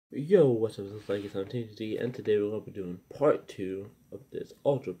Yo, what's up? This is like on TNT, and today we're going to be doing part 2 of this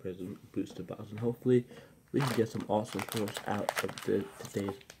Ultra Prism booster box, and hopefully we can get some awesome pulls out of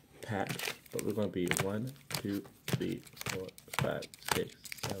today's pack. But we're going to be 1, 2, 3, 4, 5, 6,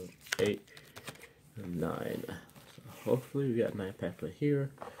 7, 8, and 9. So hopefully we got 9 packs right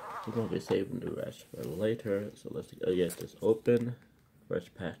here. We're going to be saving the rest for later. So let's get this open.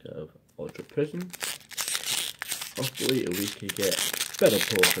 First pack of Ultra Prism. Hopefully we can get better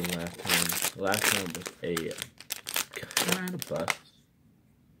pulls than last time. Last time was a kind of bust.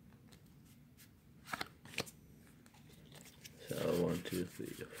 So 1, 2, 3,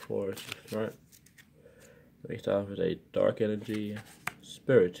 4 to the front. We start off with a Dark Energy,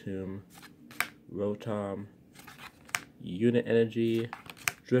 Spiritomb, Rotom, Unit Energy,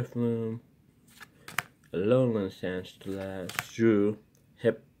 Drifloon, Alolan Sandslash, Drew,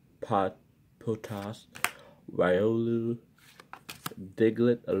 Hippopotas, Riolu,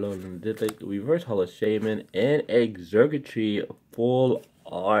 Diglett, Alolan Diglett, Reverse Holo Shaman, and a Xurkitree full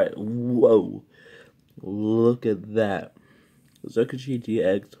art. Whoa! Look at that. Xurkitree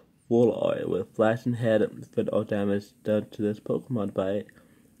GX full art with flashing head for all damage done to this Pokemon by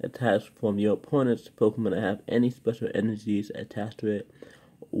attacks from your opponent's Pokemon that have any special energies attached to it.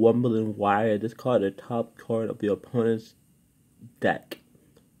 Wumbling Wire. This card is the top card of your opponent's deck.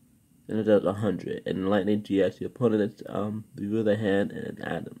 And it does 100. And Lightning GX, your opponent reveal their hand and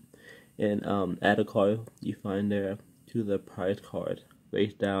add them. And add a card you find there to the prize card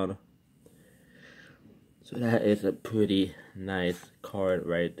face down. So that is a pretty nice card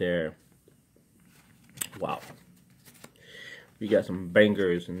right there. Wow. We got some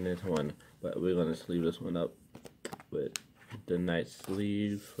bangers in this one, but we're gonna sleeve this one up with the nice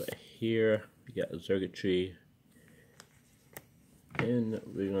sleeves right here. We got a Xurkitree. And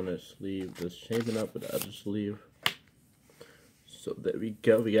we're gonna sleeve this shaving up with the other sleeve. So there we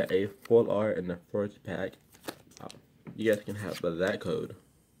go. We got a full art in the first pack. You guys can have that code.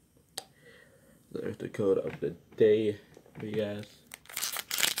 There's the code of the day for you guys.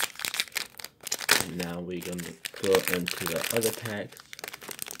 And now we're gonna go into the other packs.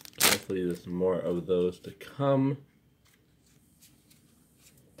 Hopefully there's more of those to come.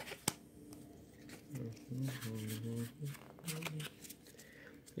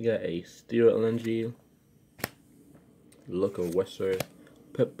 We got a Steel LNG, Local Wizard,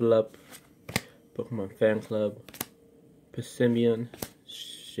 Piplup, Pokemon Fan Club, Persimmon,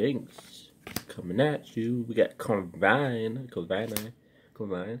 Shinx, coming at you. We got Convine,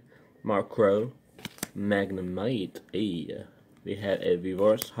 Markrow, Magnemite. Hey, we had a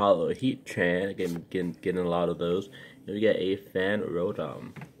Reverse Holo Heatran, getting a lot of those. And we got a Fan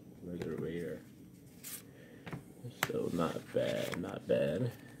Rotom, regular rare. So not bad, not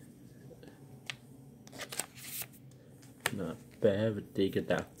bad. Not bad, but they get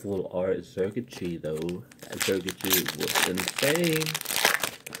that full art Xurkitree though. That Xurkitree was insane.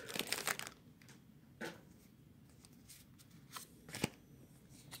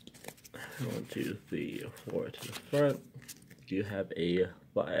 One, 2, 3, 4 to the front. You have a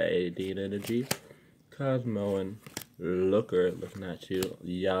Fighting Energy, Cosmoan, Looker looking at you,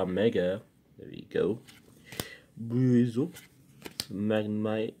 Yamega. There you go. Breezel,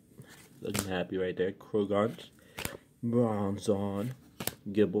 Magnemite, looking happy right there. Krogant, Bronzong,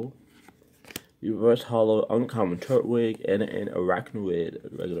 Gibble, Reverse Holo Uncommon Turtwig, and an Arachnoid,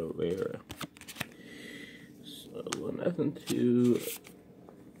 regular rare. So nothing too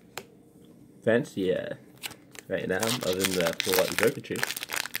fancy yet right now, other than that full art Xurkitree.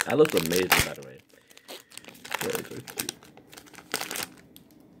 That looks amazing, by the way. Very, very cute.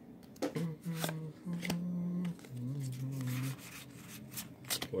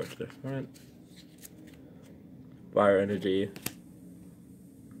 Towards the front. Fire Energy,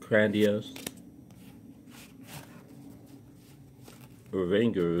 Grandiose,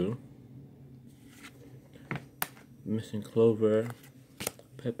 Ringaroo, Missing Clover,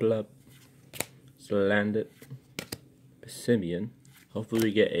 Piplup, Salandit, Persimmon. Hopefully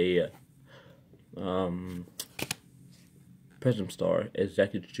we get a Prism Star,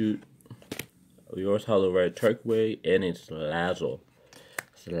 Execute, Reverse Holo Red Turkway, and it's Salazzle.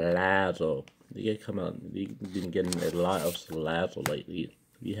 They get come out. We've been getting a lot of Salazzle lately.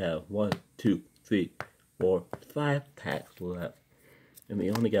 We have 1, 2, 3, 4, 5 packs left, and we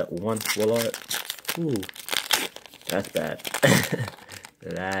only got one full art. Ooh, that's bad.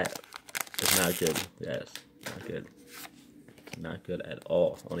 That is not good. Yes, not good. Not good at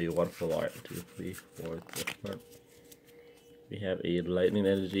all. Only one full art. 2, 3, 4 to the front. We have a Lightning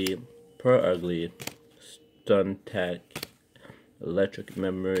Energy, Pearl Ugly, Stun Tech, Electric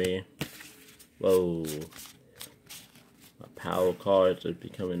Memory. Whoa. Power cards are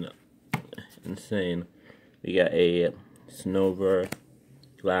becoming insane. We got a Snover,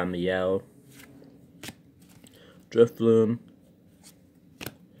 Glameow, Drifloon.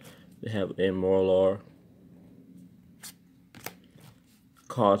 We have a Morlar,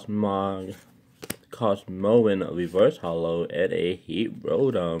 Cosmoan Reverse Hollow, and a Heat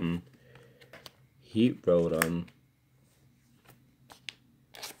Rotom.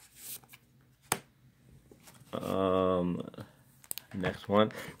 Next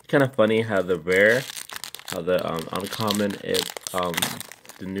one. It's kind of funny how the uncommon is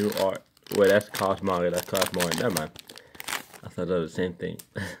the new art. Wait, that's Cosmoan. That's Cosmoan. Never mind. I thought that was the same thing.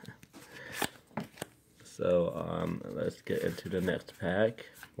 So let's get into the next pack.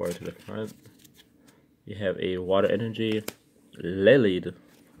 Forward to the front. You have a Water Energy, Lillied,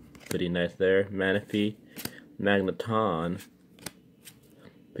 pretty nice there. Manaphy, Magneton,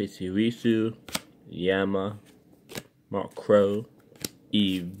 Pachirisu, Yama, Markrow,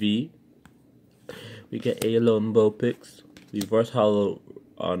 EV. We get a Lone Vulpix, Reverse Hollow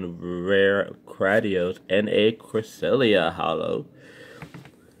on Rare Cradios, and a Cresselia Hollow.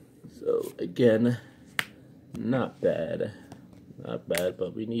 So again, not bad. Not bad,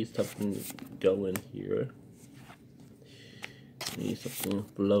 but we need something going here. We need something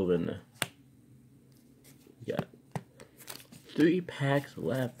flowing. We got 3 packs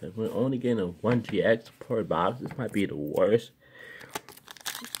left, and we're only getting a 1 GX per box. This might be the worst.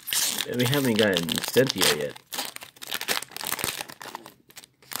 And we haven't gotten Cynthia yet.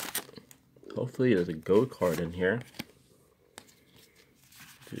 Hopefully there's a gold card in here.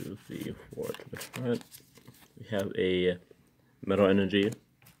 2, 3, 4 to the front. We have a Metal Energy,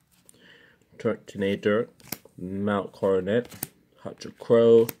 Turtonator, Mount Coronet, Hot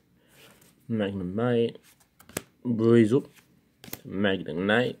Crow, Magnemite, Breezel,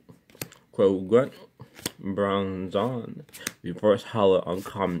 Magnemite, Crow Grunt, Bronzon, Reverse Hollow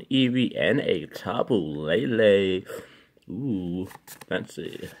Uncommon Eevee, and a Tapu Lele. Ooh,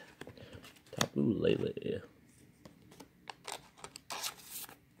 fancy. Tapu Lele.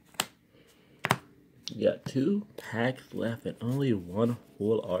 We got 2 packs left and only 1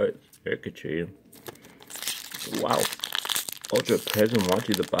 full art circuitry. Wow. Ultra Prism wants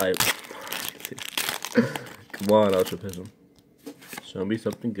you to buy it. Come on, Ultra Prism. Show me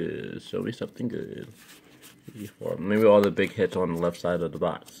something good. Show me something good. Maybe all the big hits on the left side of the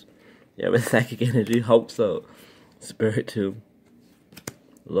box. Yeah, with Psychic Energy, hope so. Spiritomb,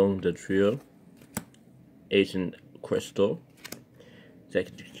 Lone Trio, Ancient Crystal,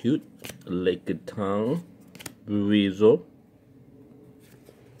 Execute, Lickitung, Breezel,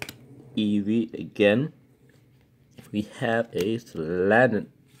 Eevee again. We have a Slanted.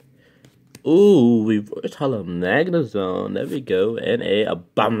 Ooh, Reverse Hollow Magnezone. There we go. And a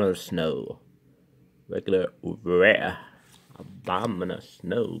Abomasnow. Regular rare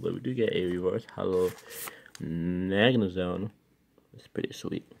Abomasnow. But we do get a Reverse Hollow Magnezone. It's pretty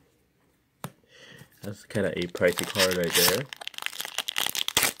sweet. That's kind of a pricey card right there.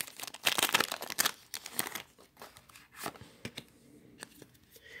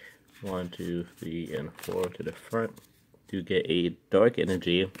 One, 2, 3, and 4 to the front. Do get a Dark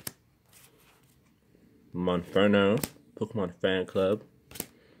Energy, Monferno, Pokemon Fan Club,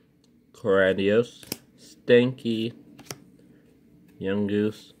 Coradios, Stanky, Young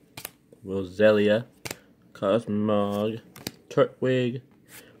Goose, Roselia, Cosmog, Turtwig,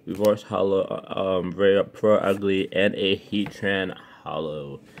 Reverse Hollow, Rare Pro Ugly, and a Heatran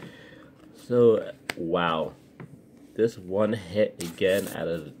Hollow. So, wow. This one hit again out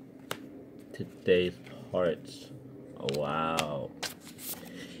of today's parts. Oh, wow.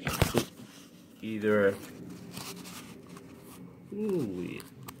 Either ooh,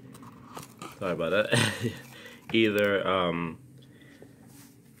 sorry about that. Either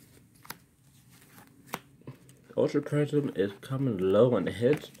Ultra Prism is coming low on the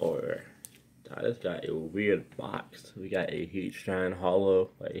hits, or I just got a weird box. We got a Heatran Hollow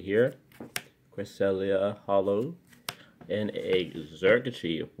right here, Cresselia Hollow, and a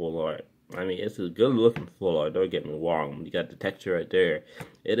Xurkitree full art. I mean, it's a good looking full art, don't get me wrong. You got the texture right there.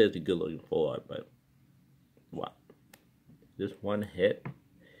 It is a good looking full art, but wow. This one hit.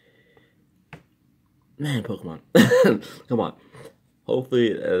 Man, Pokemon. Come on.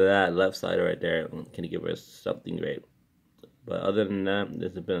 Hopefully that left side right there can give us something great. But other than that,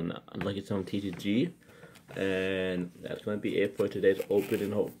 this has been Lucky Some TCG. And that's going to be it for today's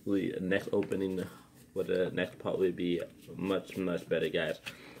opening. Hopefully the next opening for the next part will be much, much better, guys.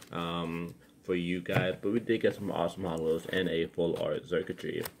 For you guys, but we did get some awesome hollows and a full art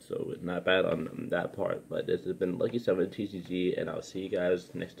circuitry, so not bad on that part. But this has been Lucky 7 TCG, and I'll see you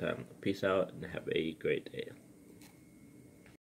guys next time. Peace out and have a great day.